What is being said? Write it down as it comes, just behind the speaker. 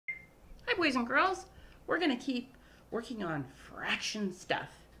Hi, boys and girls. We're going to keep working on fraction stuff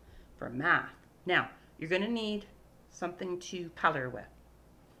for math. Now, you're going to need something to color with.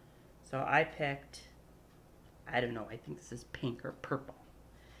 So I picked, I don't know, I think this is pink or purple.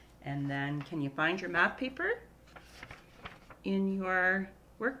 And then can you find your math paper in your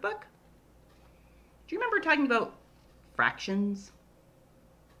workbook? Do you remember talking about fractions?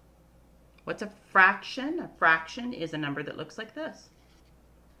 What's a fraction? A fraction is a number that looks like this.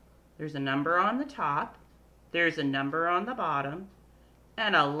 There's a number on the top, there's a number on the bottom,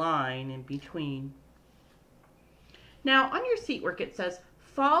 and a line in between. Now, on your seat work it says,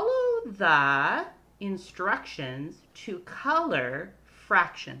 follow the instructions to color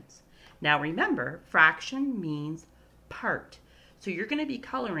fractions. Now remember, fraction means part. So you're going to be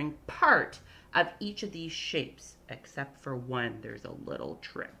coloring part of each of these shapes, except for one. There's a little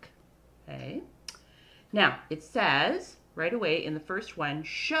trick. Okay? Now, it says right away in the first one,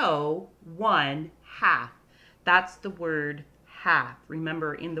 show 1/2. That's the word half.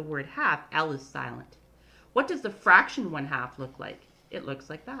 Remember, in the word half, L is silent. What does the fraction 1/2 look like? It looks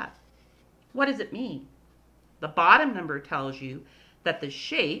like that. What does it mean? The bottom number tells you that the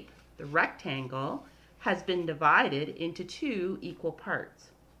shape, the rectangle, has been divided into 2 equal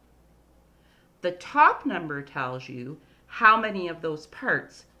parts. The top number tells you how many of those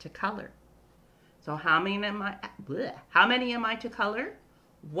parts to color. So how many am I to color?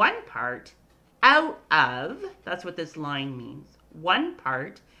 1 part out of, that's what this line means, 1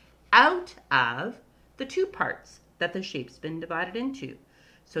 part out of the 2 parts that the shape's been divided into.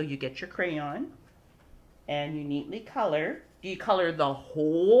 So you get your crayon and you neatly color. Do you color the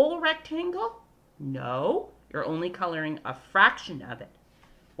whole rectangle? No, you're only coloring a fraction of it.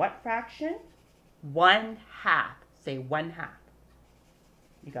 What fraction? 1/2. Say 1/2.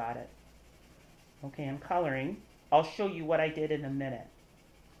 You got it. Okay, I'm coloring. I'll show you what I did in a minute.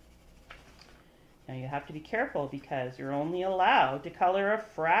 Now you have to be careful because you're only allowed to color a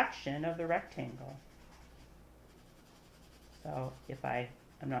fraction of the rectangle. So if I'm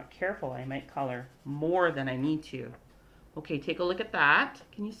not careful, I might color more than I need to. Okay, take a look at that.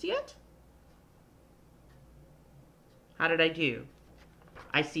 Can you see it? How did I do?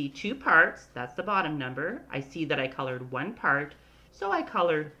 I see 2 parts, that's the bottom number. I see that I colored 1 part, so I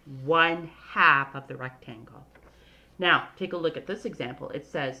colored 1/2 of the rectangle. Now, take a look at this example. It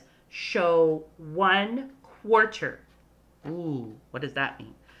says, show 1/4. Ooh, what does that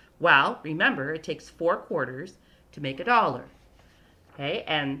mean? Well, remember, it takes 4 quarters to make $1. Okay,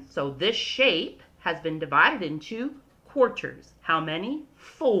 and so this shape has been divided into quarters. How many?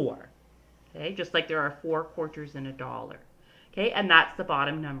 4. Okay, just like there are 4 quarters in $1. Okay, and that's the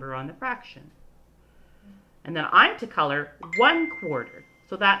bottom number on the fraction. And then I'm to color 1/4.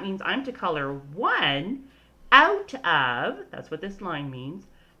 So that means I'm to color 1 out of, that's what this line means,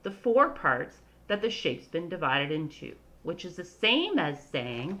 the 4 parts that the shape's been divided into, which is the same as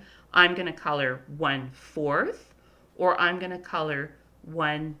saying I'm going to color 1/4 or I'm going to color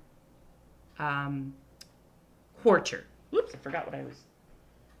 1/4. Oops, I forgot what I was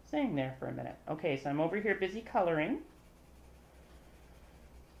saying there for a minute. Okay, so I'm over here busy coloring.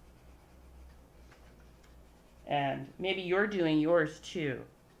 And maybe you're doing yours too.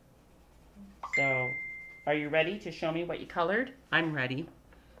 So, are you ready to show me what you colored? I'm ready.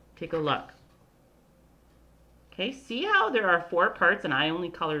 Take a look. Okay, see how there are 4 parts and I only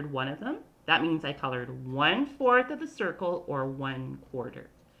colored 1 of them? That means I colored 1/4 of the circle or 1/4.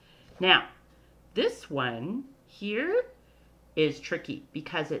 Now, this one here is tricky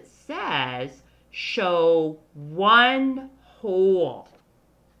because it says show 1 whole.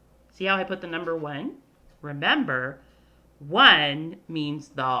 See how I put the number 1? Remember, 1 means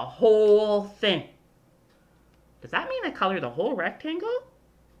the whole thing. Does that mean I color the whole rectangle?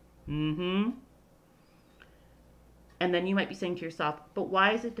 Mm-hmm. And then you might be saying to yourself, but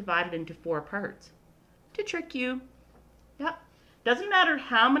why is it divided into 4 parts? To trick you. Yep. Doesn't matter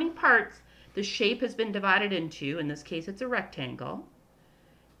how many parts the shape has been divided into, in this case it's a rectangle.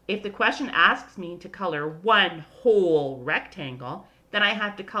 If the question asks me to color 1 whole rectangle, then I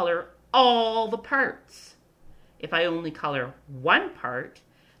have to color all the parts. If I only color 1 part,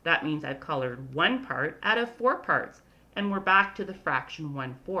 that means I've colored 1 part out of 4 parts, and we're back to the fraction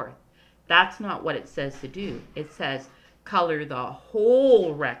 1/4. That's not what it says to do. It says color the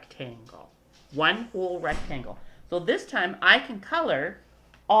whole rectangle, 1 whole rectangle. So this time I can color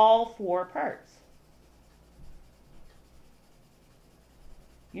all 4 parts.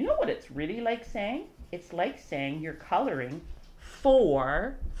 You know what it's really like saying? It's like saying you're coloring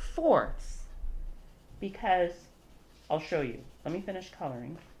 4/4. Because, I'll show you. Let me finish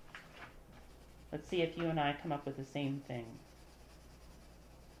coloring. Let's see if you and I come up with the same thing.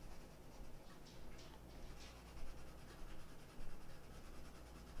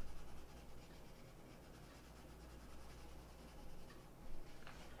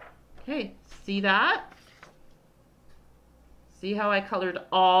 Okay, see that? See how I colored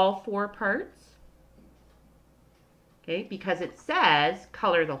all 4 parts? Okay, because it says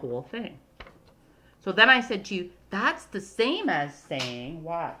color the whole thing. So then I said to you, that's the same as saying,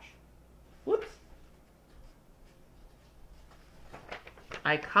 watch. Whoops.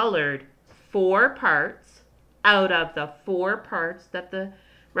 I colored 4 parts out of the 4 parts that the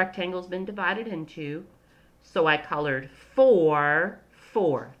rectangle's been divided into. So I colored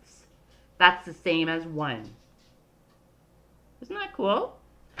 4/4. That's the same as 1. Isn't that cool?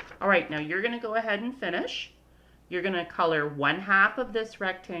 All right, now you're going to go ahead and finish. You're going to color 1/2 of this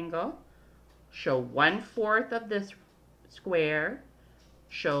rectangle, show 1/4 of this square,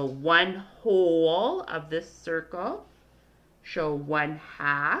 show 1/2 of this circle, show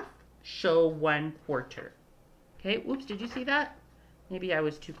 1/2, show 1/4. Okay, whoops, did you see that? Maybe I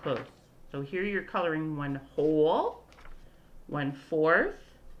was too close. So here you're coloring 1/2, 1/4,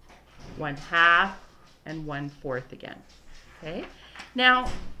 1/2, and 1/4 again. Okay, now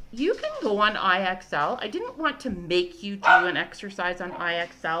you can go on IXL. I didn't want to make you do an exercise on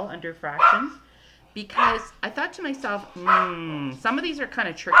IXL under fractions because I thought to myself, some of these are kind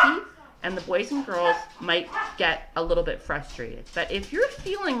of tricky and the boys and girls might get a little bit frustrated. But if you're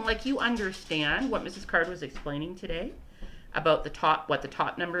feeling like you understand what Mrs. Card was explaining today about the top, what the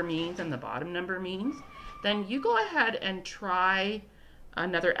top number means and the bottom number means, then you go ahead and try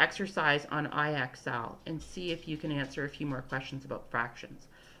another exercise on IXL and see if you can answer a few more questions about fractions.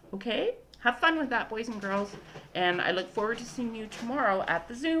 Okay? Have fun with that, boys and girls, and I look forward to seeing you tomorrow at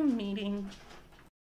the Zoom meeting.